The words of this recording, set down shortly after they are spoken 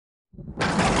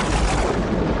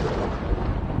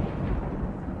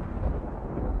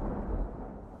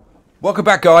Welcome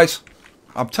back, guys.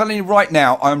 I'm telling you right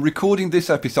now, I'm recording this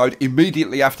episode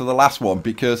immediately after the last one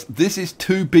because this is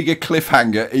too big a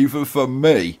cliffhanger even for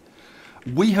me.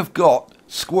 We have got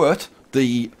Squirt,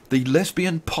 the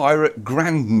lesbian pirate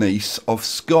grandniece of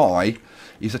Skye,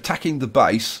 is attacking the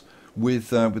base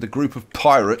with a group of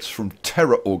pirates from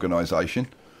Terror Organisation,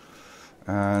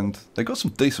 and they've got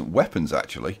some decent weapons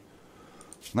actually.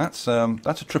 That's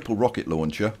a triple rocket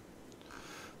launcher.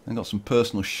 They've got some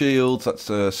personal shields. That's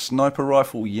a sniper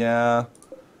rifle, yeah.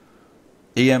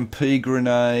 EMP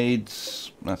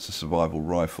grenades. That's a survival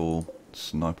rifle.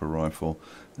 Sniper rifle.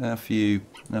 A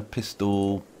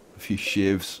pistol. A few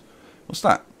shivs. What's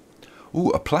that? Ooh,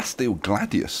 a plasteel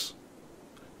gladius.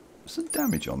 What's the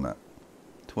damage on that?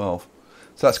 12.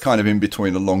 So that's kind of in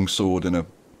between a long sword and a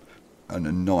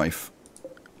knife.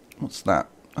 What's that?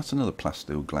 That's another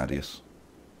plasteel gladius.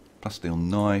 Plasteel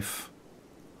knife.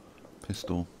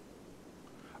 Pistol.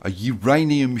 A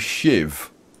uranium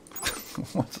shiv.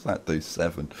 What does that do?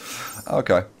 7.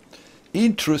 Okay.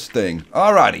 Interesting.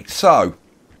 Alrighty. So,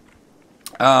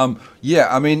 yeah,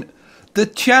 I mean, the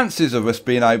chances of us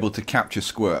being able to capture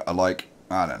Squirt are like,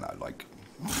 I don't know, like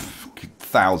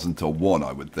 1,000 to 1,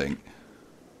 I would think.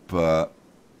 But,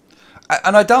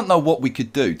 and I don't know what we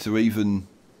could do to even,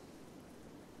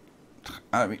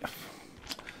 I mean,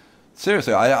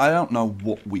 seriously, I don't know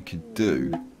what we could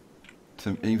do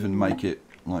to even make it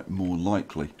like more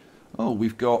likely. Oh,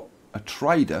 we've got a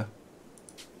trader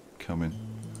coming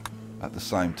at the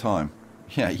same time.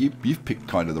 Yeah, you've picked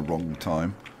kind of the wrong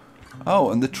time.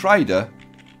 Oh, and the trader,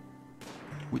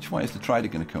 which way is the trader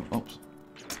going to come? Oops.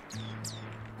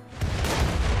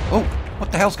 Oh,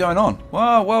 what the hell's going on?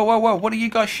 Whoa, whoa, whoa, whoa, what are you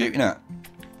guys shooting at?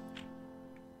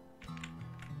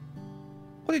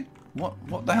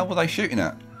 What the hell were they shooting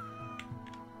at?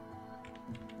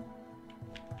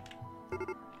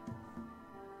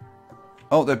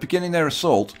 Oh, they're beginning their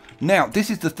assault. Now, this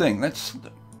is the thing. Let's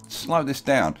slow this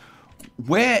down.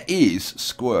 Where is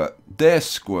Squirt? There's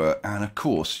Squirt. And, of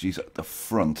course, she's at the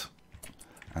front.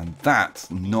 And that's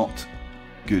not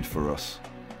good for us.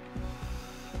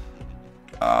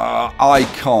 I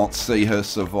can't see her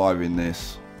surviving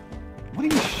this. What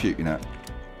are you shooting at?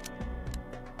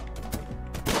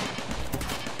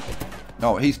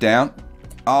 Oh, he's down.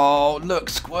 Oh, look.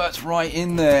 Squirt's right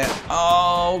in there.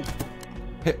 Oh,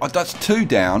 that's 2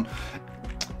 down.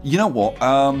 You know what?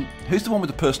 Who's the one with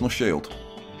the personal shield?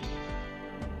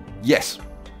 Yes,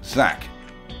 Zach.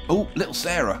 Oh, little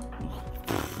Sarah.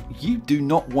 You do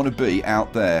not want to be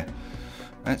out there.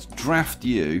 Let's draft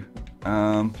you.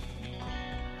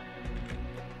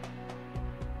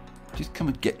 Just come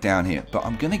and get down here. But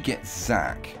I'm going to get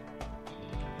Zach.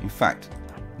 In fact,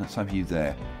 let's have you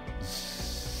there.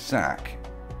 Zach.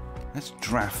 Let's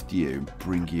draft you and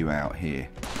bring you out here.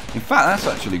 In fact, that's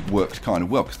actually worked kind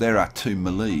of well because they're our 2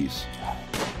 melees.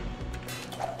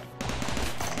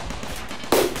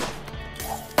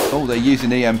 Oh, they're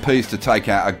using EMPs to take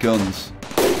out our guns.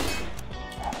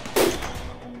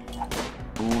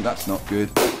 Oh, that's not good.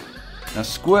 Now,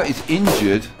 Squirt is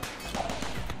injured.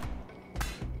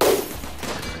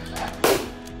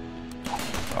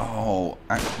 Oh,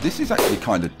 this is actually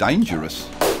kind of dangerous.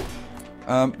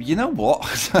 You know what?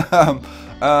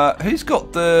 Who's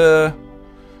got the...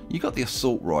 You got the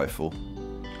assault rifle.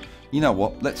 You know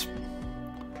what? Let's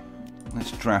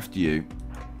draft you.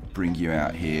 Bring you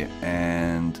out here.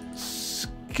 And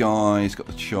Skye's got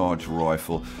the charge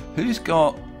rifle. Who's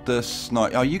got the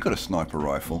sniper? Oh, you got a sniper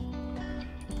rifle.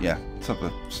 Yeah, let's have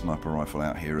the sniper rifle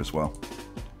out here as well.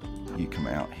 You come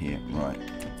out here. Right.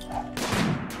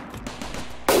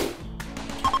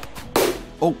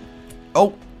 Oh.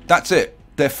 Oh, that's it.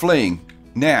 They're fleeing.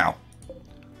 Now.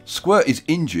 Squirt is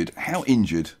injured. How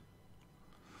injured?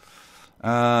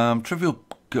 Trivial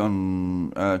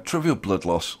blood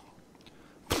loss.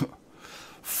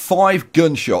 5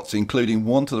 gunshots, including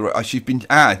 1 to the right.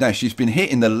 She's been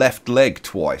hit in the left leg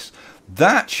twice.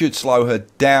 That should slow her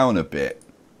down a bit.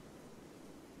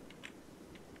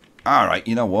 All right,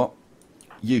 you know what?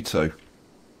 You two.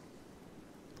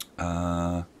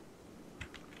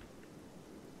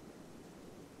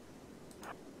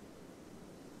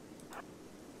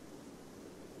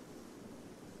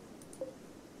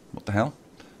 What the hell?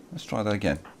 Let's try that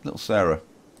again. Little Sarah.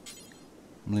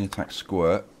 Melee attack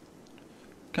Squirt.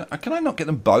 Can I not get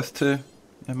them both to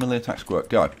melee attack Squirt?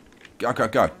 Go. Go, go,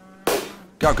 go.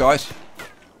 Go, guys.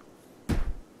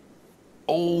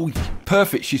 Oh,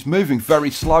 perfect. She's moving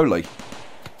very slowly.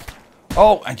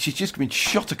 Oh, and she's just been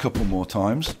shot a couple more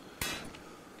times.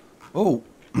 Oh.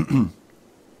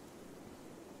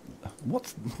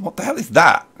 What the hell is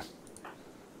that?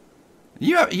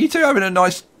 You two having a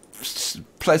nice,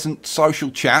 pleasant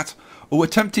social chat who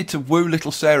attempted to woo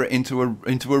little Sarah into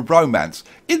a romance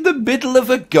in the middle of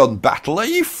a gun battle. Are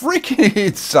you freaking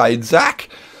insane, Zach?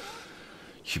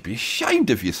 You should be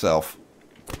ashamed of yourself.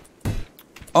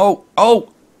 Oh,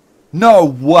 no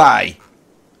way.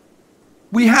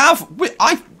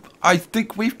 I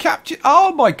think we've captured.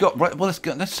 Oh my God! Right, well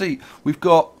let's see. We've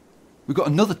got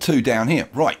another 2 down here.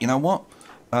 Right, you know what?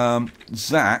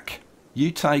 Zach,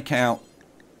 you take out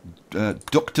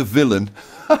Dr. Villain.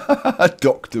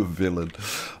 Dr. Villain.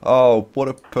 Oh, what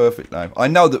a perfect name. I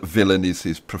know that Villain is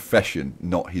his profession,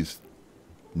 not his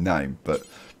name, but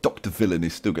Dr. Villain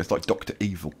is still gets like Dr.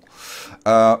 Evil.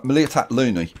 Melee attack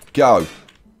Looney. Go.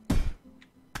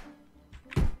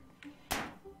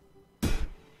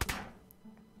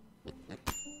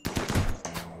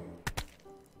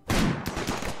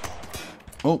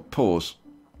 Oh, pause.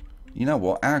 You know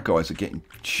what? Our guys are getting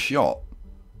shot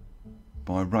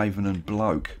by Raven and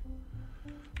Bloke.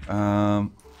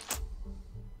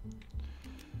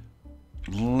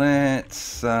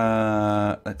 Let's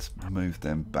move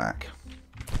them back.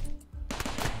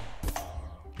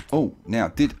 Oh, now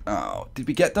did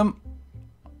we get them?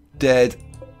 Dead.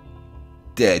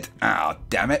 Ah, oh,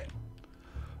 damn it.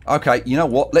 Okay, you know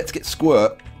what? Let's get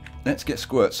Squirt.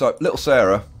 So, little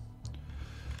Sarah.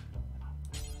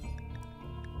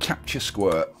 Capture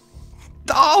Squirt.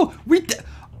 Oh,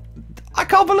 I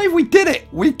can't believe we did it.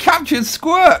 We captured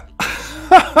Squirt.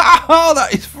 Oh,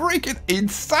 that is freaking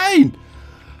insane.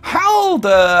 How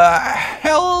the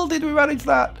hell did we manage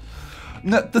that?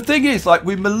 No, the thing is, like,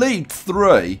 we meleeed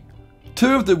 3.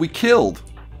 2 of them we killed.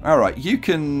 All right, you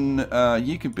can be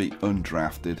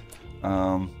undrafted.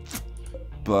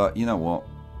 But you know what?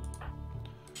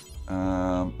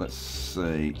 Let's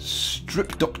see.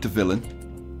 Strip Dr. Villain.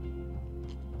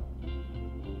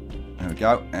 There we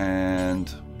go.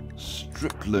 And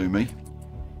strip Loomy.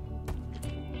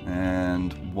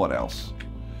 And what else?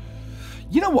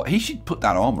 You know what? He should put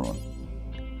that armor on.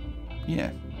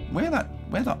 Yeah. Wear that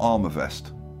armor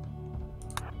vest.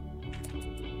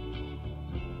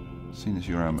 Seeing as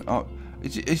your armor. Oh,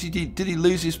 did he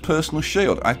lose his personal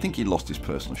shield? I think he lost his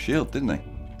personal shield, didn't he?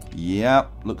 Yeah,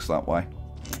 looks that way.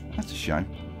 That's a shame.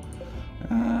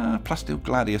 Plasteel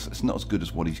Gladius. It's not as good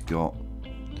as what he's got.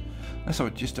 Let's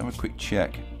just have a quick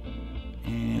check.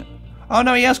 Yeah. Oh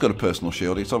no, he has got a personal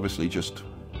shield. It's obviously just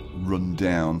run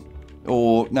down.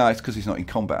 Or no, it's because he's not in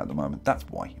combat at the moment. That's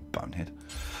why, you bonehead.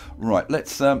 Right,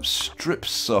 let's strip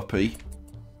Suppy.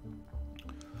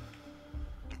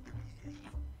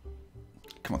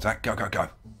 Come on, Zach, go.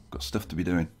 Got stuff to be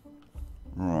doing.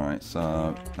 Right,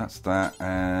 so that's that,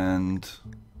 and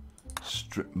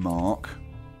strip Mark.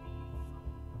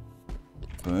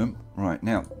 Boom. Right,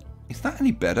 now, is that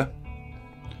any better?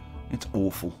 It's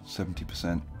awful,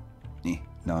 70%.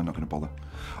 No, I'm not going to bother.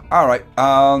 Alright,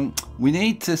 we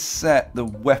need to set the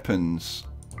weapons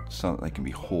so that they can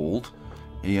be hauled.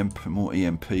 More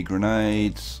EMP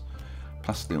grenades,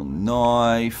 plasteel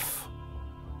knife,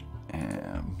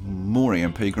 and more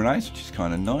EMP grenades, which is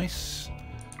kind of nice.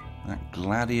 That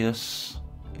Gladius.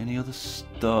 Any other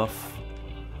stuff?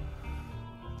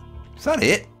 Is that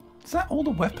it? Is that all the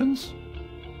weapons?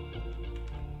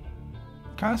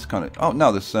 Okay, that's kind of. Oh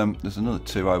no, there's another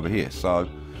 2 over here. So,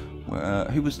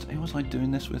 who was I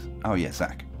doing this with? Oh yeah,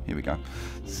 Zach. Here we go.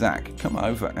 Zach, come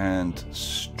over and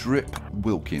strip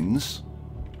Wilkins.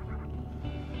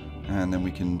 And then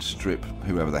we can strip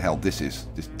whoever the hell this is.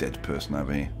 This dead person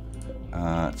over here.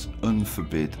 Let's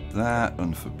unforbid that.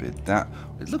 Unforbid that.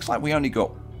 It looks like we only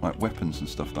got like weapons and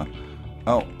stuff though.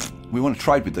 Oh, we want to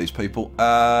trade with these people.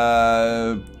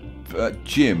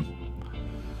 Jim,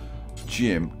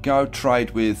 go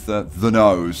trade with the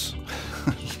nose.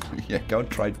 Yeah, go and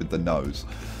trade with the nose.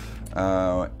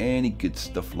 Any good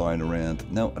stuff lying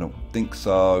around? No, I don't think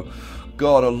so.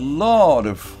 Got a lot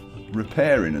of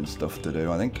repairing and stuff to do,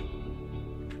 I think.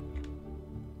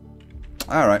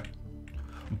 Alright.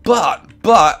 But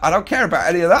I don't care about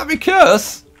any of that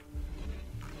because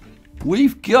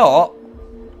we've got.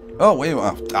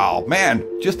 Oh man!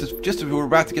 Just as we were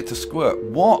about to get to Squirt,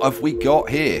 what have we got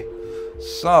here?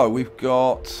 So we've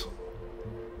got.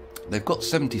 They've got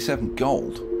 77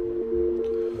 gold.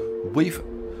 We've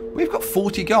got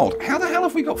 40 gold. How the hell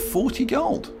have we got 40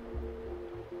 gold?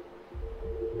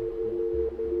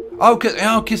 Oh,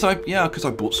 because I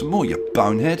bought some more. You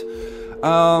bonehead.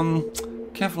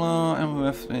 Kevlar,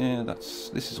 MOF, yeah,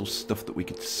 this is all stuff that we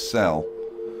could sell.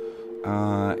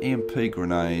 EMP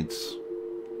grenades.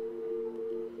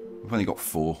 We've only got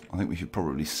 4. I think we should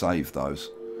probably save those.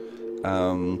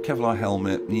 Kevlar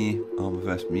helmet, meh. Armor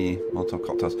vest, meh. Molotov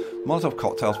cocktails. Molotov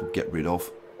cocktails we'll get rid of.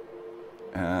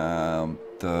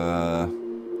 The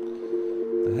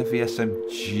Heavy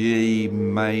SMG,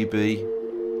 maybe.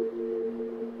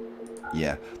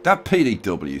 Yeah, that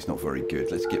PDW is not very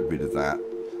good. Let's get rid of that.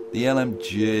 The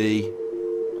LMG,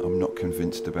 I'm not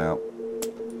convinced about.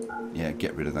 Yeah,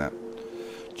 get rid of that.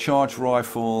 Charge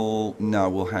rifle, no,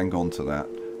 we'll hang on to that.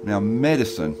 Now,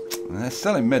 medicine. They're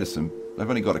selling medicine. They've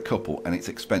only got a couple, and it's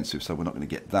expensive, so we're not going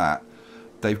to get that.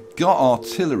 They've got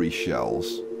artillery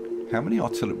shells. How many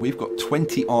artillery? We've got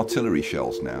 20 artillery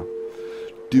shells now.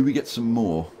 Do we get some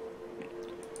more?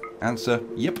 Answer,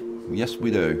 yep. Yes,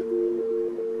 we do.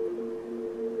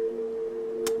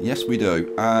 Yes, we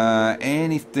do.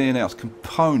 Anything else?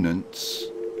 Components.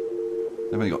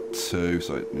 They've only got 2,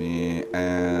 so yeah,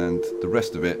 and the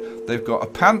rest of it, they've got a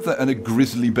panther and a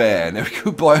grizzly bear. Now we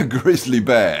could buy a grizzly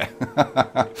bear.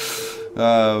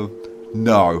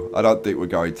 No, I don't think we're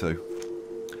going to.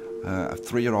 A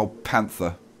 3-year-old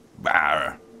panther.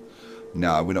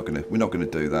 No, we're not gonna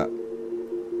do that.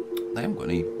 They haven't got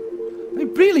any. They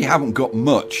really haven't got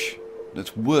much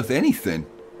that's worth anything.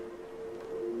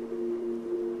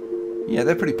 Yeah,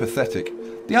 they're pretty pathetic.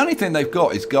 The only thing they've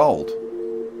got is gold.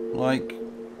 Like,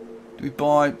 do we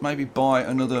maybe buy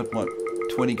another, like,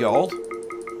 20 gold?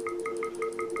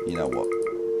 You know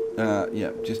what?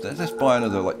 Yeah, just let's buy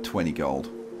another, like, 20 gold.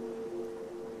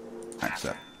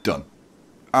 Accept. Done.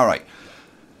 Alright.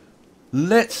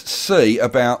 Let's see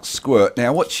about Squirt.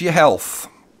 Now, what's your health?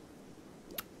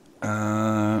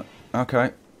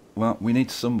 Okay. Well, we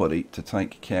need somebody to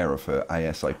take care of her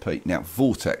ASAP. Now,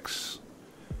 Vortex.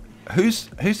 Who's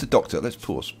the doctor? Let's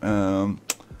pause.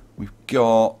 We've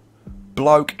got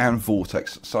Bloke and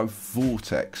Vortex. So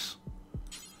Vortex.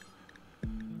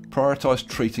 Prioritise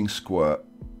treating Squirt.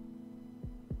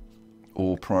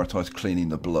 Or prioritise cleaning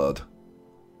the blood.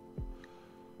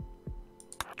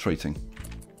 Treating.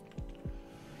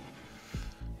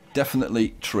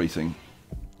 Definitely treating.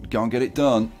 Go and get it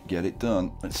done. Get it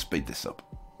done. Let's speed this up.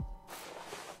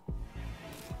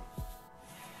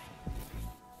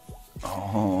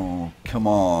 Oh, come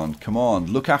on, come on.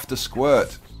 Look after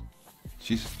Squirt.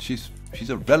 She's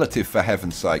a relative, for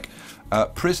heaven's sake.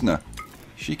 Prisoner.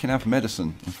 She can have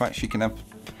medicine. In fact, she can have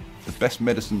the best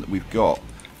medicine that we've got.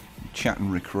 Chat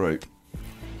and recruit.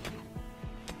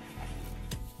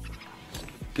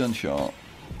 Gunshot.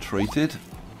 Treated.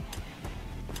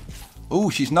 Oh,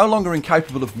 she's no longer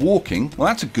incapable of walking. Well,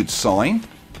 that's a good sign.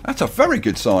 That's a very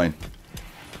good sign.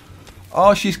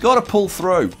 Oh, she's got to pull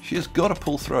through. She has got to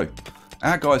pull through.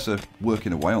 Our guys are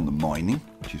working away on the mining,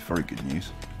 which is very good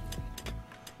news.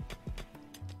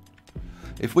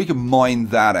 If we can mine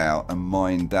that out and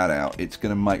mine that out, it's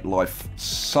going to make life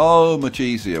so much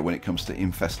easier when it comes to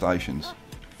infestations.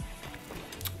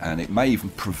 And it may even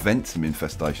prevent some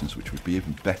infestations, which would be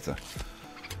even better.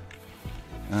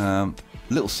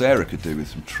 Little Sarah could do with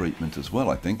some treatment as well,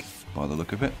 I think, by the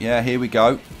look of it. Yeah, here we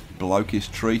go. Bloke is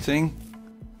treating.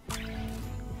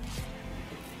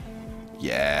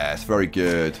 Yes, very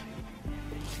good.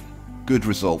 Good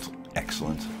result.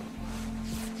 Excellent.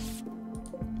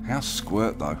 How's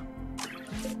Squirt, though?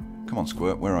 Come on,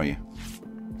 Squirt, where are you?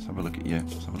 Let's have a look at you.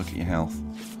 Let's have a look at your health.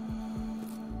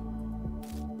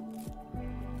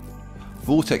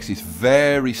 Vortex is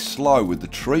very slow with the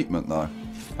treatment, though.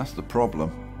 That's the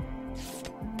problem.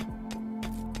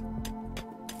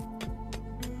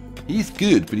 He's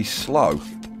good, but he's slow.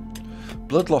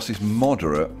 Blood loss is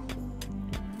moderate.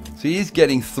 So he is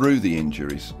getting through the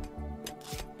injuries,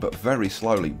 but very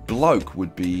slowly. Bloke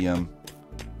would be a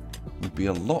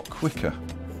lot quicker.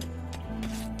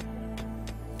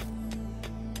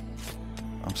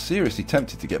 I'm seriously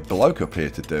tempted to get Bloke up here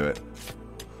to do it.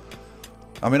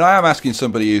 I mean, I am asking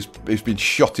somebody who's been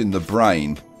shot in the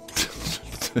brain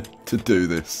to do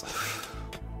this.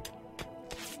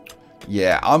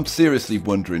 Yeah, I'm seriously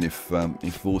wondering if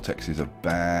Vortex is a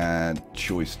bad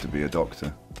choice to be a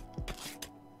doctor.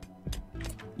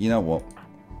 You know what,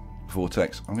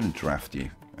 Vortex, I'm going to draft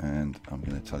you, and I'm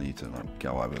going to tell you to like,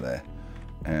 go over there,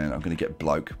 and I'm going to get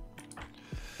Bloke.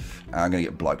 I'm going to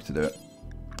get Bloke to do it.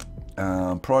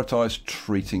 Prioritise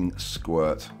treating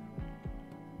Squirt.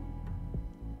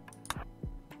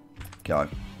 Go.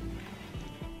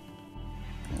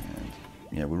 And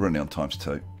yeah, we're running on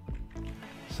 ×2.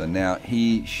 So now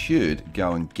he should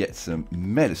go and get some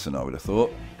medicine, I would have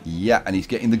thought. Yeah, and he's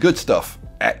getting the good stuff.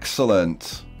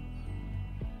 Excellent.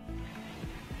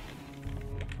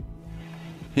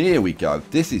 Here we go.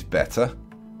 This is better.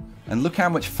 And look how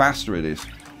much faster it is.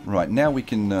 Right, now we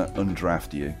can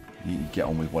undraft you. You can get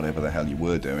on with whatever the hell you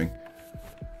were doing.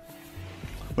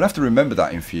 We'll have to remember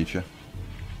that in future.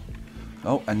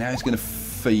 Oh, and now he's going to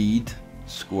feed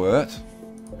Squirt.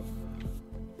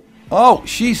 Oh,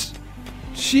 she's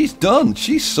done.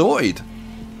 She's sorted.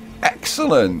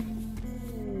 Excellent.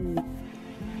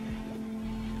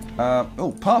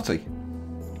 Oh, party.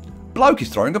 Bloke is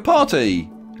throwing a party.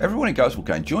 Everyone who goes will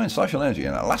gain joy and social energy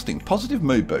and a lasting positive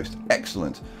mood boost.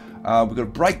 Excellent. We've got to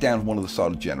break down one of the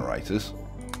solar generators,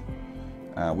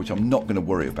 which I'm not going to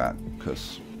worry about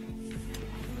because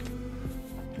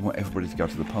I want everybody to go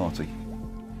to the party.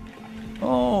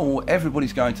 Oh,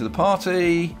 everybody's going to the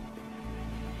party.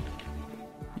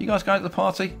 You guys going to the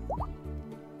party?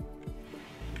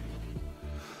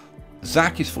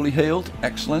 Zach is fully healed.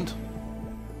 Excellent.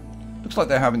 Looks like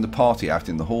they're having the party out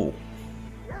in the hall.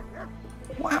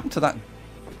 What happened to that?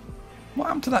 What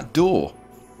happened to that door?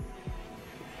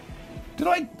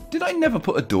 Did I never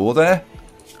put a door there?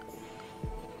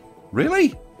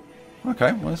 Really?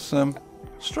 Okay, well, it's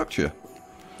structure.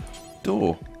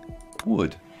 Door.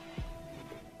 Wood.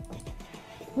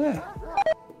 There.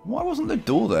 Why wasn't the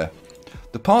door there?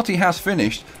 The party has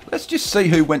finished. Let's just see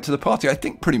who went to the party. I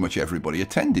think pretty much everybody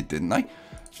attended, didn't they?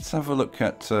 Let's have a look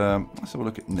at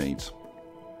needs.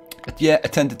 Yeah,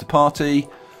 attended the party.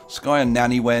 Skye and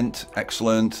Nanny went.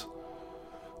 Excellent.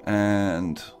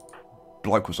 And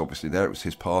bloke was obviously there. It was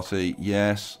his party.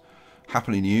 Yes.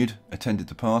 Happily nude. Attended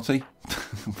the party.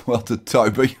 Well done,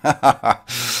 Toby.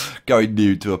 Going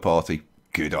nude to a party.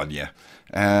 Good on you.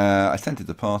 Attended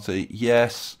the party.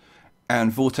 Yes.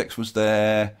 And Vortex was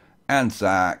there. And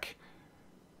Zach.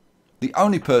 The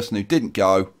only person who didn't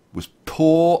go was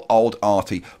poor old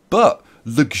Artie. But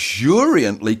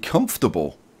luxuriantly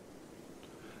comfortable.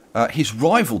 His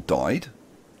rival died.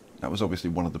 That was obviously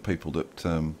one of the people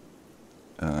that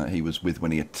he was with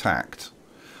when he attacked.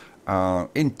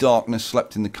 In darkness,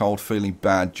 slept in the cold, feeling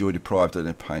bad, joy deprived, and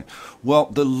in pain. Well,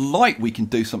 the light we can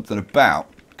do something about,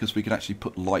 because we can actually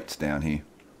put lights down here.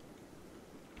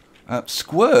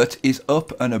 Squirt is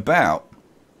up and about.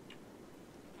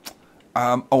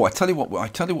 Oh, I tell you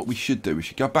what we should do. We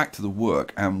should go back to the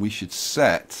work and we should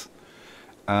set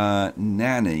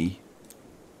Nanny.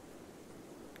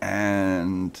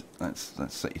 And let's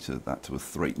set you to that to a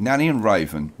 3. Nanny and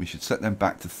Raven, we should set them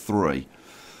back to 3,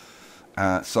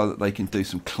 so that they can do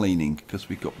some cleaning because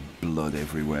we've got blood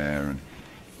everywhere and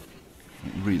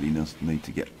it really does need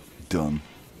to get done.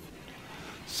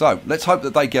 So let's hope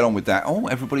that they get on with that. Oh,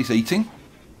 everybody's eating,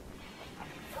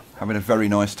 having a very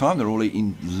nice time. They're all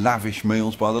eating lavish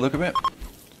meals by the look of it.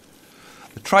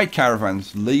 The trade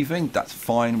caravan's leaving. That's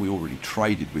fine. We already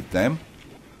traded with them.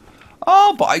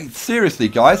 Oh, but seriously,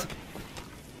 guys,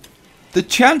 the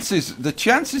chances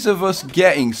of us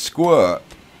getting Squirt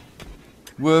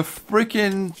were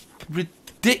freaking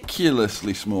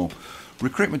ridiculously small.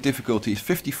 Recruitment difficulty is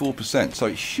 54%, so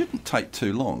it shouldn't take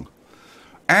too long.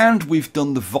 And we've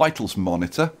done the vitals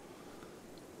monitor.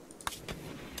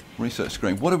 Research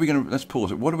screen. What are we going to? Let's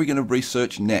pause it. What are we going to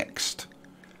research next?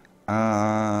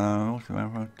 Any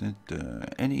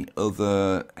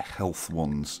other health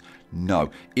ones? No.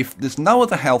 If there's no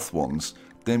other health ones,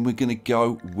 then we're going to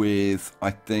go with,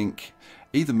 I think,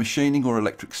 either machining or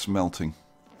electric smelting.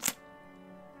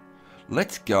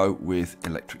 Let's go with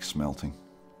electric smelting.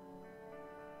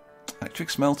 Electric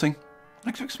smelting?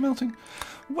 Electric smelting?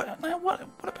 What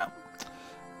about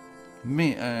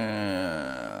me?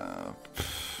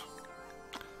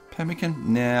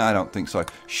 Pemmican? Nah, I don't think so.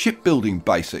 Shipbuilding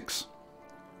basics.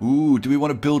 Ooh, do we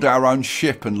want to build our own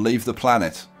ship and leave the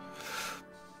planet?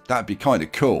 That'd be kind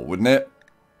of cool, wouldn't it?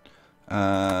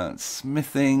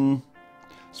 Smithing.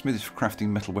 Smithies for crafting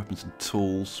metal weapons and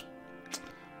tools.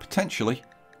 Potentially.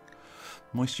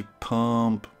 Moisture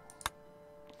pump.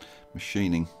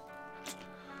 Machining.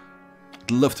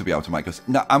 I'd love to be able to make us.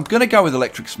 No, I'm going to go with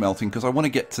electric smelting because I want to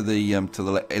get to the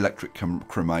electric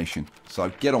cremation. So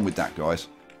get on with that, guys.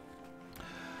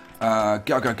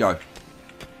 Go.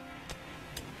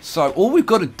 So all we've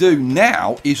got to do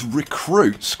now is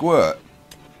recruit Squirt.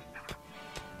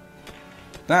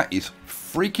 That is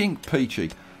freaking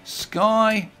peachy.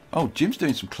 Skye. Oh, Jim's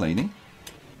doing some cleaning.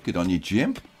 Good on you,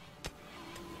 Jim.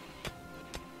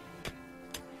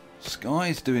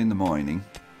 Skye's doing the mining.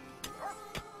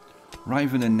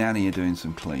 Raven and Nanny are doing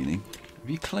some cleaning. Have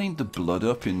you cleaned the blood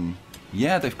up in...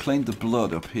 Yeah, they've cleaned the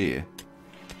blood up here.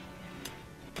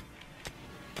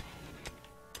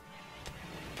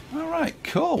 Alright,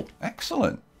 cool.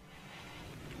 Excellent.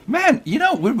 Man, you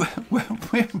know, we're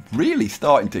really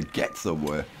starting to get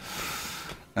somewhere.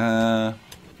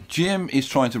 Jim is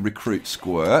trying to recruit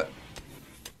Squirt.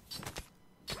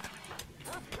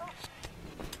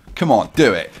 Come on,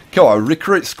 do it. Come on,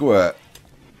 recruit Squirt.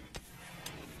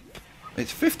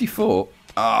 It's 54.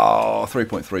 Oh,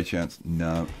 3.3 chance.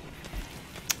 No.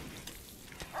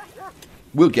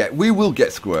 We will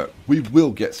get Squirt. We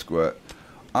will get Squirt.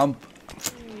 I'm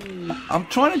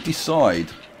trying to decide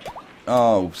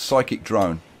Oh, psychic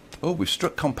drone. Oh, we've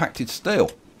struck compacted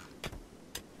steel.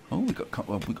 Oh, we've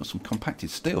got some compacted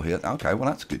steel here. Okay, well,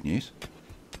 that's good news.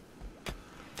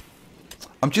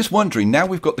 I'm just wondering, now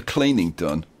we've got the cleaning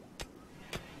done,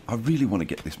 I really want to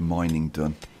get this mining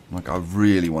done. Like, I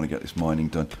really want to get this mining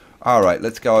done. All right,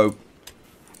 let's go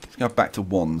back to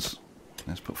ones.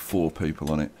 Let's put 4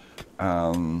 people on it.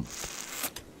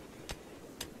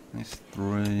 It's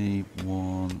 3,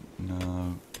 1,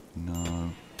 no.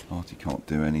 Artie can't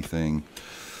do anything.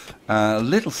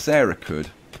 Little Sarah could.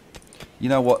 You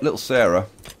know what, little Sarah?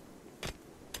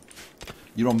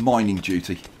 You're on mining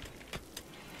duty.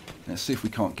 Let's see if we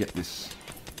can't get this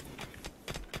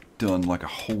done like a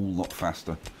whole lot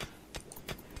faster.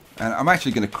 And I'm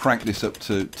actually going to crank this up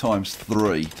to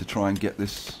 ×3 to try and get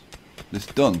this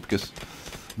done, because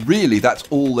really that's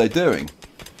all they're doing.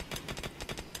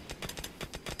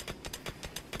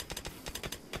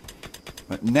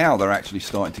 But now they're actually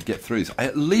starting to get through this. I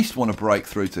at least want to break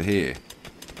through to here.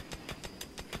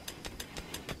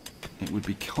 It would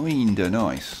be kinda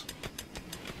nice.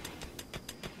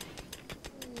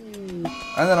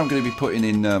 And then I'm going to be putting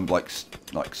in like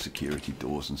security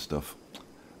doors and stuff.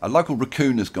 A local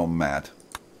raccoon has gone mad.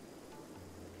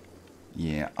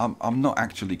 Yeah, I'm not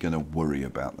actually going to worry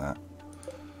about that.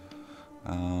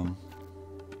 I'll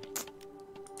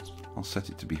set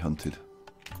it to be hunted.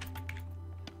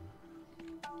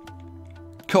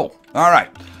 Cool. All right.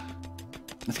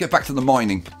 Let's get back to the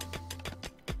mining.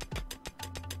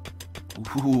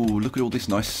 Ooh, look at all this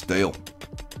nice steel.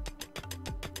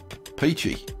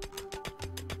 Peachy.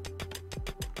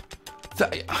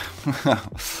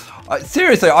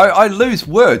 Seriously, I lose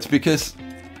words because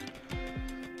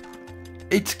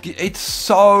it's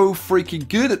so freaking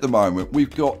good at the moment.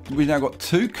 We've now got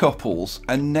 2 couples,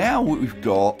 and now we've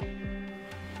got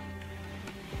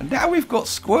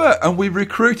Squirt, and we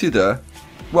recruited her.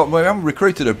 Well, we haven't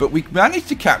recruited her, but we managed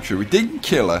to capture her. We didn't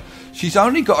kill her. She's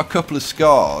only got a couple of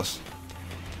scars.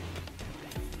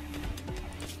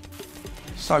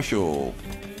 Social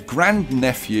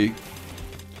grandnephew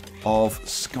of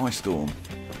SkyeStorm.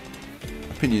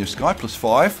 Opinion of Skye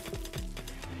 +5.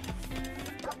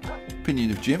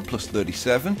 Opinion of Jim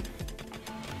 +37.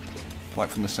 Flight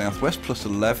from the southwest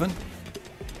 +11.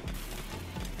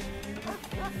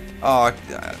 Oh,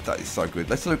 that is so good.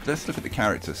 Let's look at the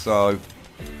character. So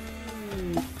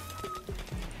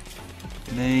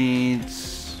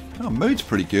needs. Oh, mood's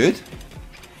pretty good.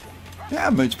 Yeah,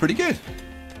 mood's pretty good.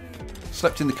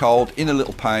 Slept in the cold, in a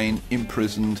little pain,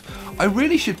 imprisoned. I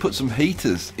really should put some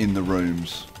heaters in the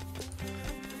rooms.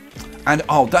 And,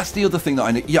 oh, that's the other thing that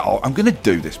I need. Yeah, I'm going to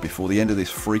do this before the end of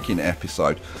this freaking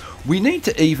episode. We need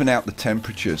to even out the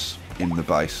temperatures in the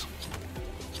base.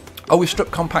 Oh, we've struck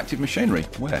compacted machinery.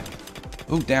 Where?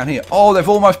 Oh, down here. Oh, they've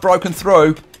almost broken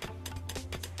through.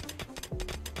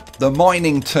 The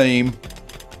mining team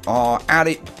are at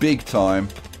it big time.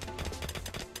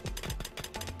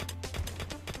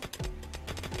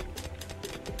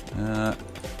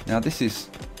 Now this is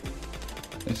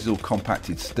all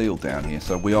compacted steel down here,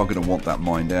 so we are going to want that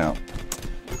mined out.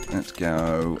 Let's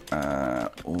go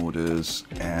orders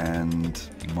and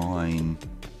mine.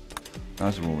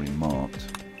 Those are already marked,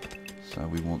 so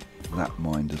we want that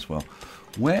mined as well.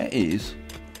 Where's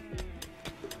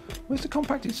the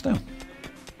compacted steel?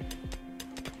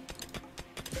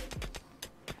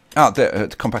 Ah, there,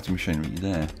 compacted machinery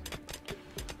there.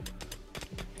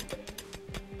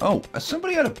 Oh, has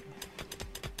somebody had a...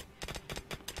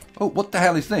 Oh, what the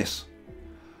hell is this?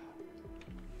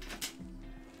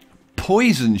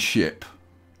 Poison ship.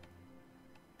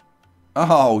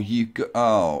 Oh,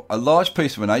 a large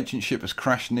piece of an ancient ship has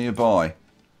crashed nearby.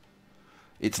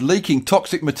 Its leaking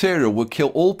toxic material will kill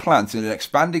all plants in an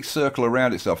expanding circle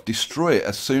around itself. Destroy it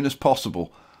as soon as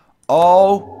possible.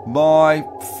 Oh my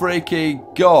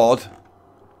freaking god.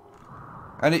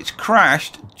 And it's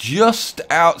crashed just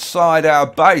outside our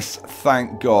base,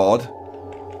 thank god.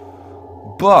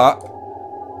 But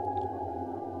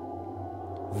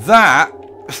that...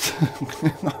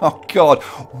 oh god,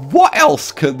 what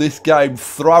else can this game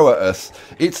throw at us?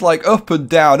 It's like up and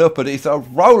down, it's a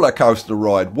roller coaster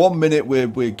ride. 1 minute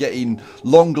we're getting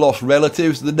long lost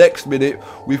relatives, the next minute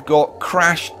we've got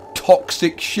crashed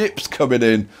toxic ships coming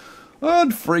in.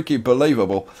 Unfreaking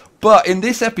believable. But in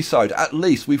this episode, at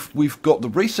least we've got the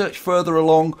research further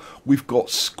along. We've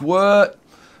got Squirt.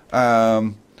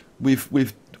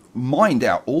 We've mined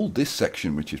out all this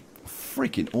section, which is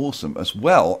freaking awesome, as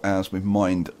well as we've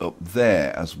mined up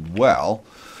there as well.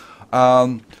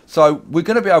 So we're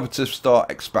going to be able to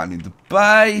start expanding the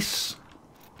base.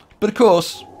 But of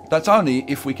course, that's only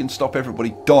if we can stop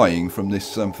everybody dying from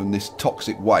this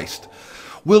toxic waste.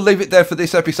 we'll leave it there for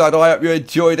this episode. I hope you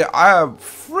enjoyed it.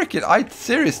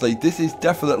 Seriously, this is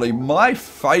definitely my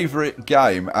favourite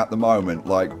game at the moment,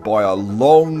 like by a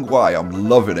long way. I'm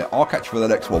loving it. I'll catch you for the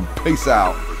next one. Peace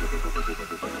out.